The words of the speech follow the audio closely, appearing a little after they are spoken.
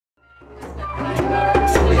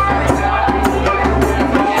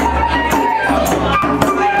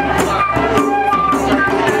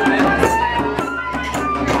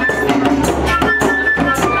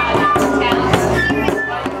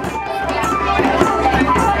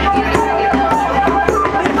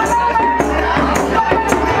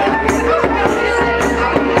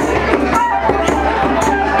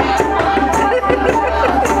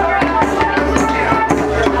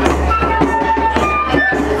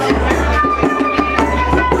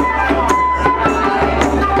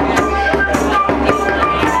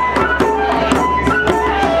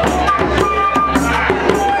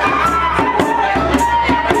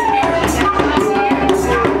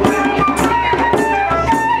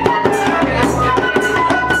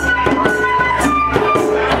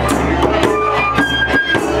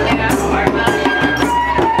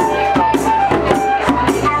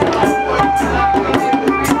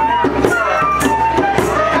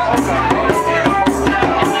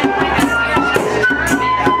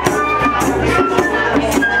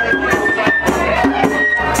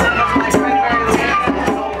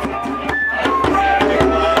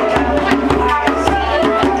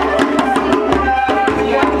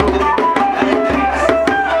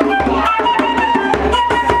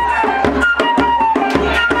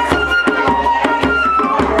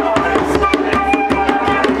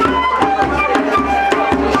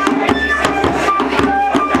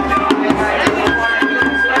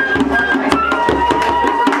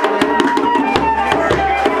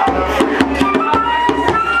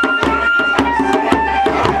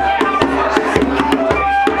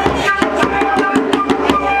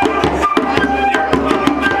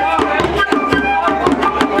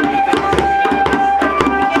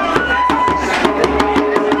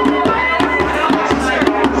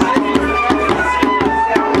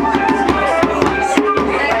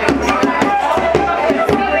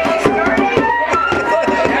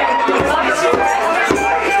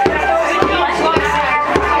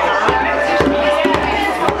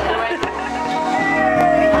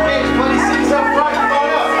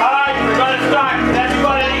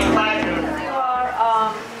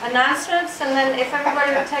announcements, and then if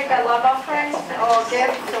everybody would take their love offerings or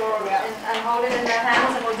gifts and hold it in their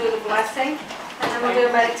hands, and we'll do the blessing, and then we'll do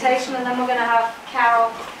a meditation, and then we're going to have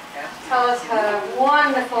Carol tell us her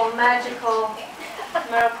wonderful, magical,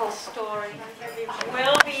 miracle story.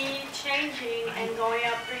 Will be changing and going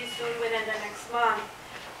up pretty soon within the next month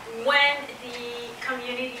when the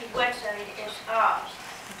community website is up.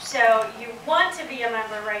 So you want to be a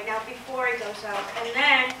member right now before it goes up, and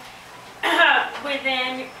then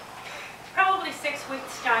within probably 6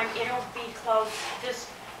 weeks time it'll be closed. This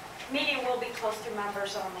meeting will be closed to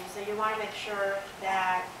members only, so you want to make sure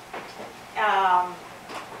that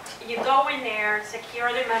you go in there,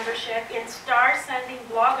 secure the membership, and start sending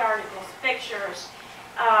blog articles, pictures,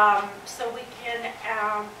 so we can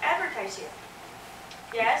advertise you.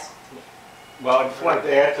 Yes? Well, I just wanted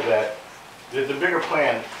to add to that. There's a bigger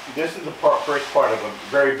plan. This is the first part of a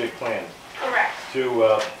very big plan. Correct.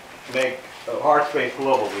 To make HeartSpace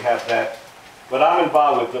global. We have that. But I'm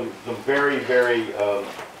involved with some very, very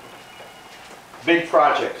big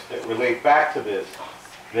projects that relate back to this,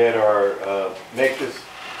 that are make this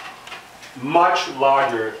much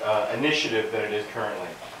larger initiative than it is currently,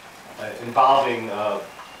 involving a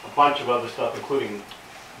bunch of other stuff, including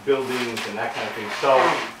buildings and that kind of thing. So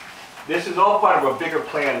this is all part of a bigger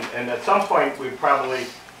plan, and at some point we probably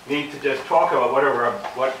need to just talk about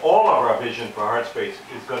what all of our vision for HeartSpace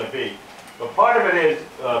is going to be. But part of it is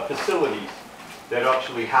facilities that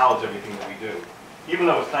actually house everything that we do. Even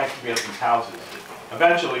though it's nice to be at these houses,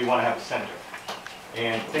 eventually you want to have a center.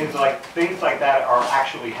 And things like that are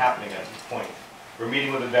actually happening at this point. We're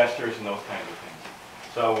meeting with investors and those kinds of things.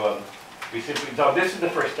 So so this is the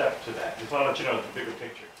first step to that. Just want to let you know the bigger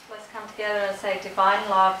picture. Let's come together and say, divine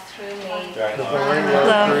love through me. Divine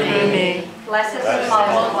love through me. Bless us and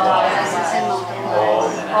multiply.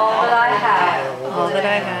 All that I have. All that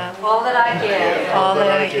I have. All that I give. All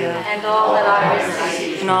that I give. And all that I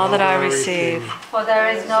receive. And all that I receive. For there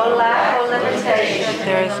is no lack or limitation.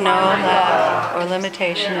 There is no lack or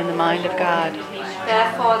limitation in the mind of God.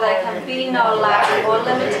 Therefore there can be no lack or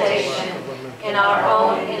limitation in our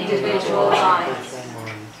own individual lives.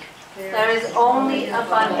 There is only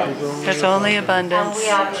abundance. There's only abundance. And we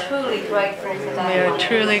are truly grateful for that. We are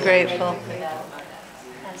truly grateful.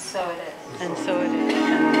 And so it is. And so it is.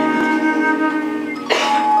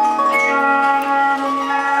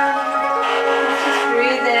 Just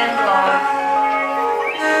breathe in love.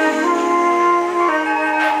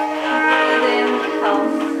 Breathe in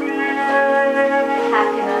health,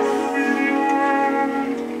 happiness,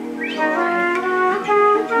 joy,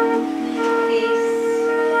 peace,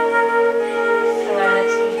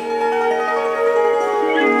 serenity.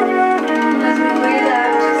 And as we breathe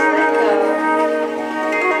out, just let go.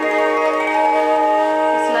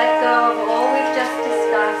 Just let go of all we've just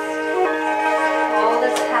discussed, all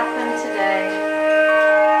that's happened today.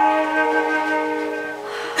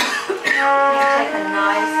 Take a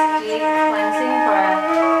nice, deep, cleansing breath.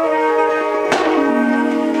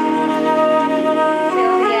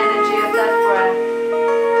 Feel the energy of that breath.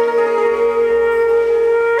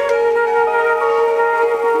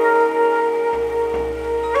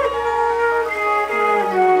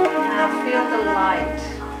 Now feel the light.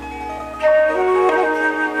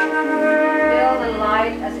 Feel the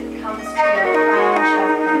light as it comes to your crown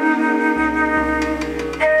chakra.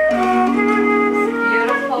 This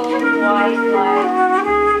beautiful white light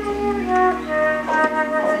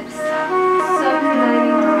as it's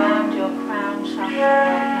circulating around your crown chakra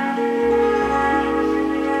right now.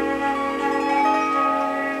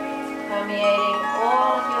 It's permeating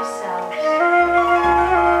all of your cells.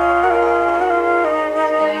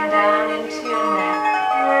 Going down into your neck,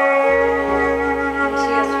 into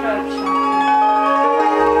your throat chakra.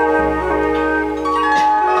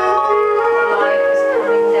 The light is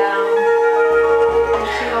coming down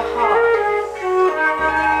into your heart.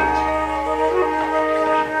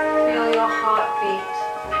 Feel your heartbeat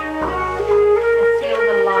and feel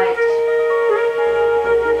the light.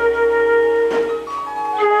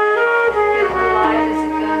 Feel the light as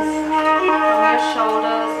it goes from your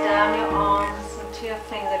shoulders, down your arms, into your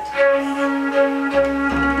fingertips.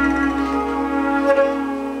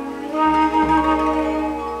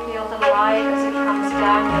 Feel the light as it comes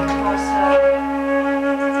down your torso,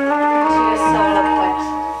 into your solar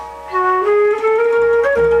plexus.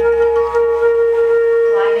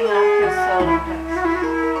 Lighting up your solar plexus.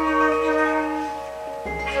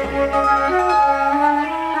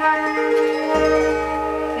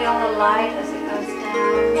 Feel the light as it goes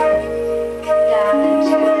down into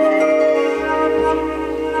your legs,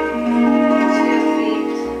 into your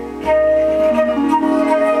feet,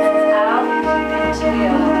 out into the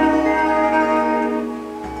earth.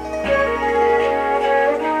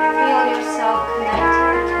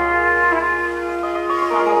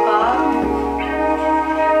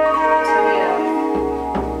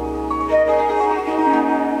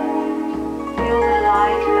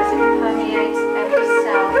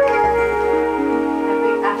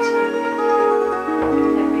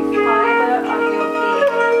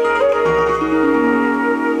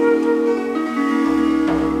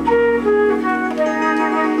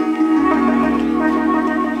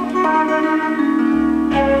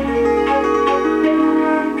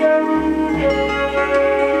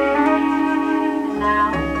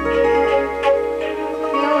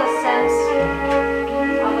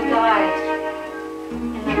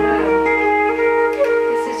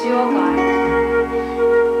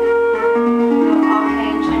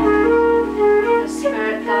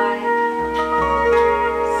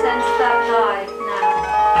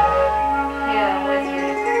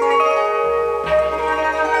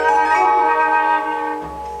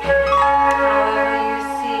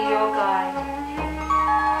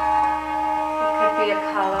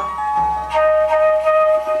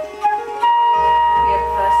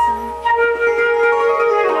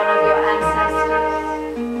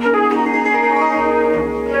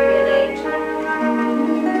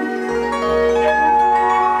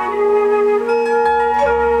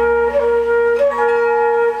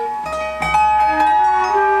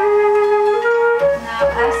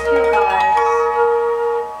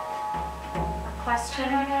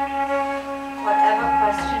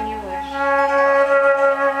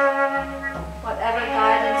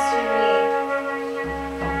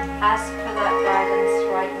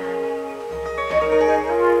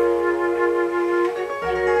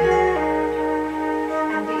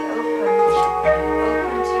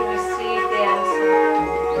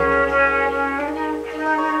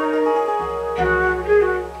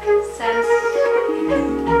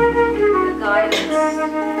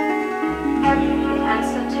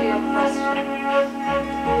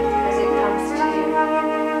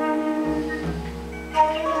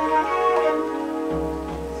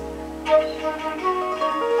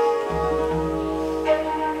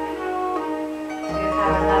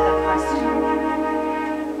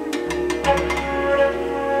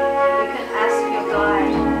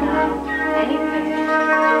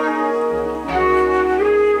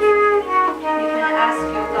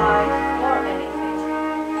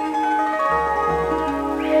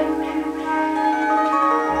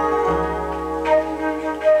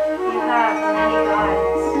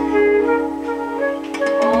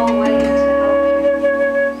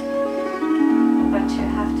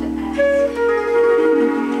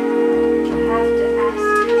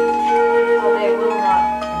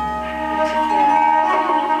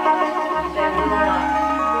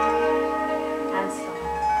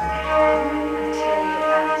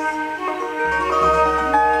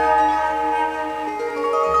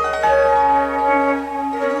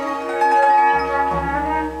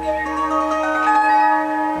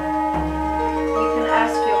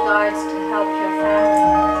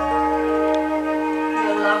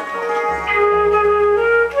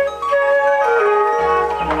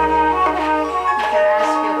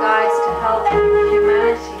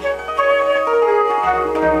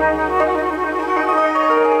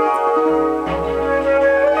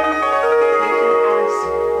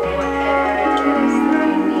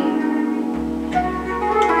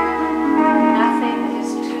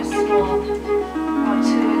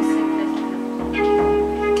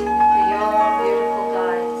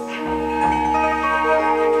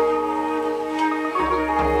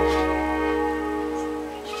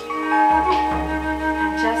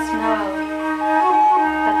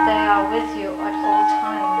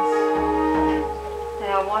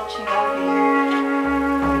 watching over you,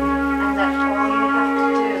 and that all you have to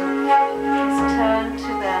do is turn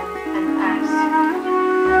to them and ask.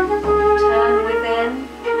 Turn within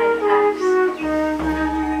and ask.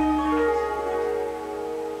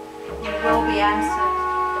 You will be answered.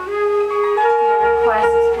 Your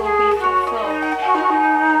requests will be fulfilled.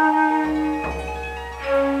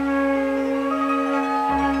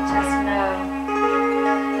 Just know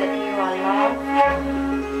that you are loved,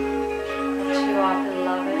 that you are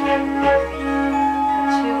beloved, that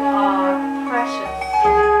you are precious,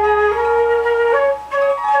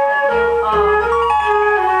 that you are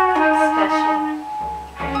special,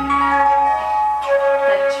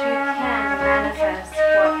 that you can manifest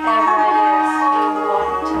whatever it is you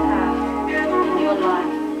want to have in your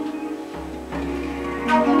life.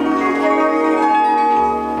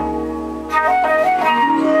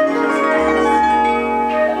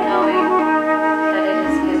 Knowing that it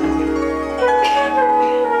is given,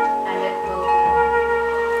 and it will be.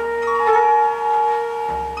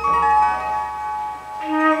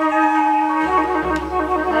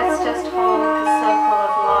 Let's just hold the circle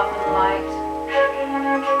of love and light.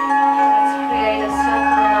 Let's create a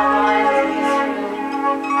circle in our minds in this room.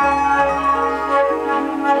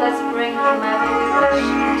 Let's bring whomever we wish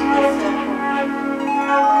into the circle.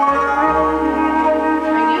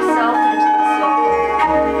 Bring yourself into the circle.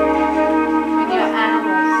 Bring your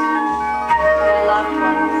animals, your loved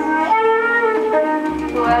ones,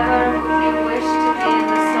 whoever you wish to be in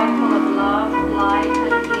the circle of love, light,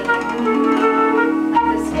 and healing at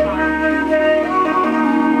this time.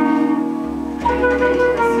 Bring them into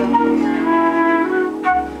the circle now.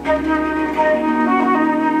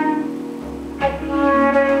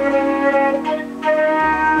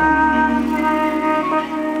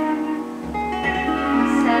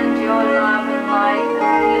 Send your love and light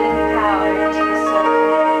and healing power into the circle.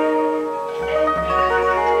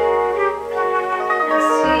 And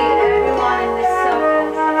see everyone in this circle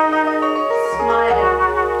smiling,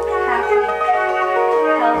 happy,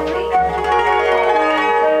 healthy, whole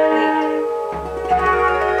and complete.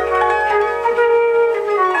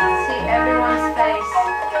 See everyone's face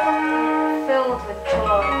filled with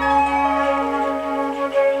joy.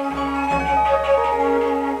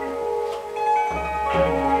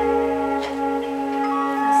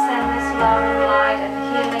 And send this love and light and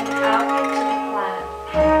healing out to the planet.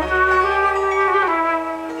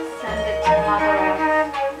 Send it to Mother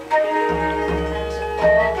Earth and to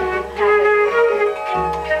all who inhabit it.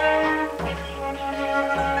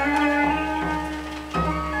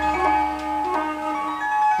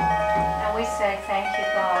 And we say thank you,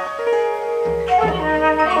 God. Thank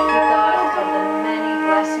you, God, for the many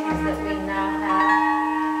blessings that we now have.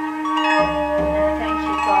 And thank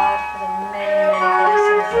you, God, for the many, many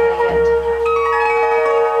blessings that are yet to come.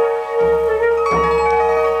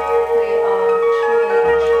 We are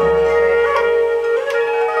truly, truly grateful.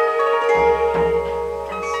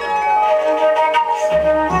 And so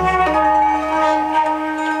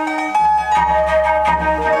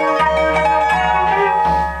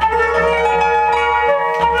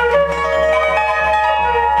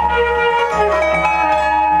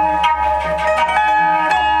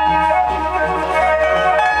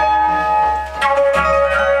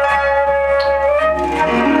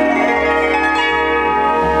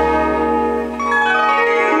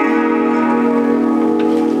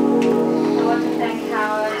I want to thank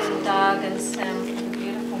Howard and Doug and Sam for the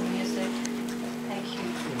beautiful music. Thank you.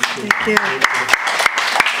 Thank you.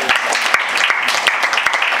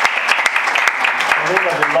 I think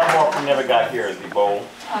the love walk never got here, the bowl.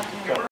 Okay.